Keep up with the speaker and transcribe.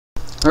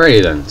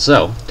Alrighty then,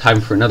 so, time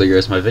for another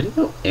Here's My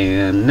Video,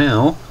 and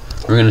now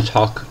we're going to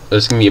talk,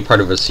 this is going to be a part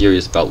of a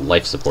series about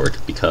life support,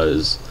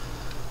 because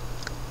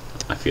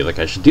I feel like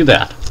I should do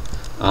that.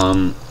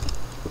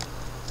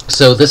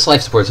 So this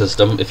life support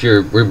system, if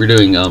we're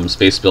doing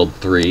Spacebuild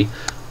 3,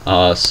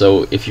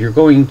 so if you're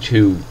going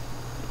to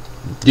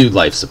do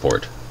life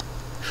support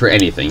for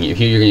anything, if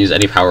you're going to use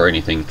any power or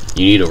anything,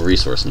 you need a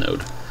resource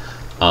node.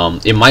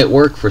 It might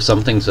work for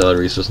some things without a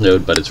resource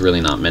node, but it's really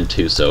not meant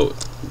to, so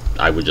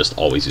I would just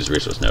always use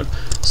resource node.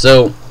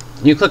 So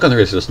you click on the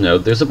resource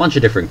node, there's a bunch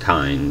of different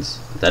kinds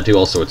that do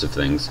all sorts of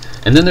things,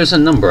 and then there's a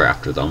number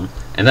after them,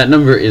 and that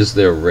number is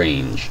their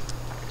range.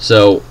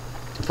 So,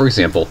 for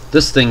example,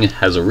 this thing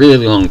has a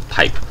really long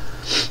pipe,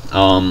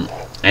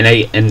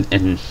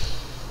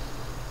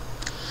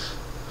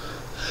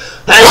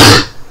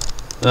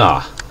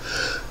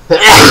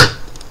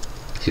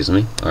 excuse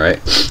me.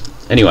 Alright.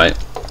 Anyway,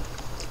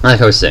 like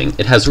I was saying,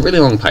 it has a really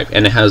long pipe,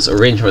 and it has a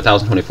range of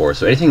 1024,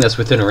 so anything that's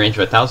within a range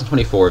of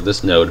 1024 of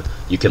this node,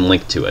 you can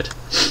link to it.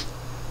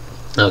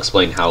 I'll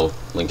explain how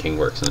linking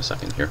works in a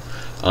second here.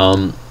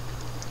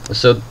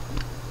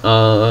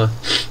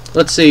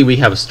 Let's say we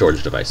have a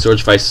storage device. Storage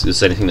device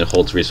is anything that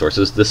holds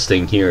resources. This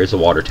thing here is a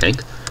water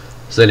tank.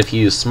 So then if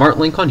you use Smart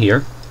Link on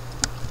here,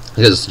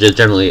 because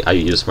generally I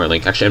use Smart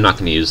Link. Actually, I'm not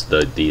going to use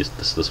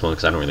this one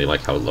because I don't really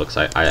like how it looks.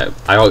 I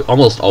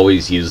almost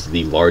always use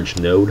the large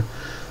node.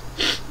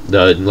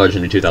 The large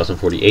node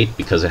 2048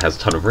 because it has a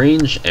ton of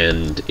range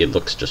and it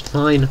looks just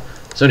fine.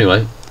 So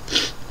anyway,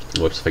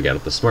 whoops, if I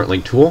get the Smart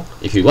Link tool,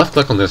 if you left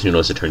click on this, you'll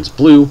notice it turns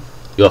blue.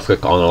 You left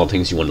click on all the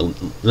things you want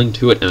to link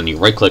to it, and then you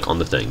right click on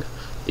the thing.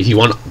 If you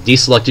want to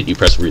deselect it, you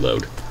press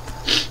reload.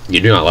 You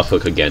do not left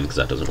click again because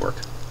that doesn't work.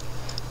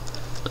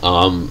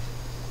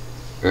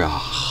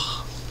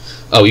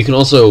 Oh, you can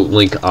also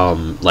link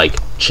like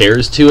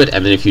chairs to it,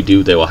 and then if you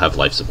do, they will have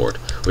life support,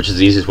 which is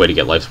the easiest way to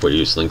get life support. You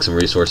just link some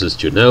resources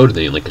to a node,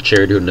 then you link a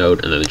chair to a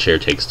node, and then the chair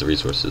takes the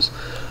resources.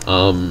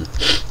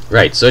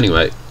 Right, so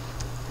anyway,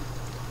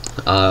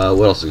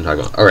 what else we can talk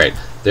about? Alright,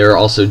 there are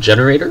also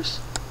generators.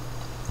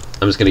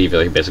 I'm just going to give you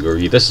like a basic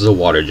overview. This is a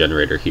water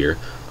generator here,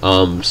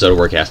 so to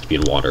work it has to be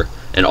in water.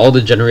 And all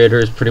the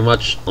generators, pretty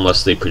much,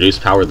 unless they produce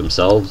power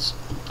themselves,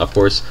 of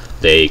course,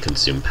 they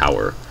consume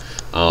power.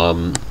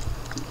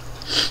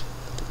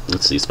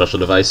 Let's see, special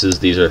devices,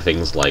 these are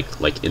things like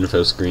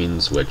info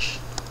screens, which,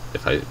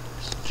 if I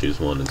choose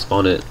one and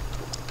spawn it,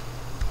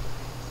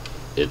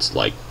 it's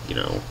like, you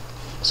know,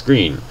 a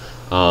screen.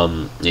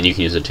 And you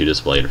can use it to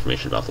display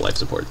information about the life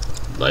support,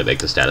 like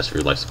the status of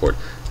your life support.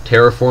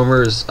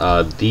 Terraformers,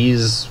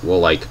 these will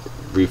like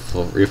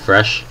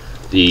refresh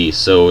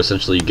so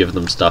essentially you give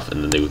them stuff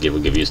and then they will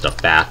give you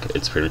stuff back.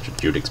 It's pretty much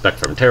what you would expect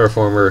from a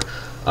terraformer.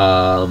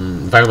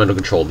 Environmental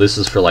control, this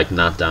is for like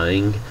not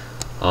dying.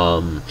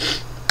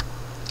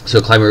 So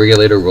climate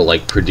regulator will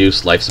like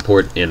produce life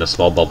support in a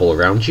small bubble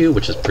around you,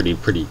 which is pretty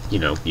you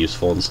know,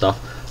 useful and stuff.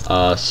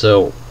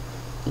 So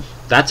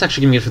that's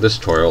actually gonna be it for this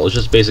tutorial. It's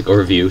just basic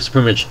overview. So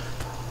pretty much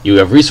you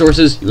have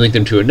resources, you link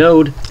them to a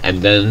node,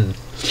 and then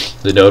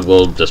the node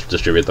will just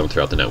distribute them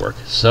throughout the network.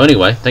 So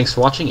anyway, thanks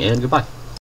for watching and goodbye.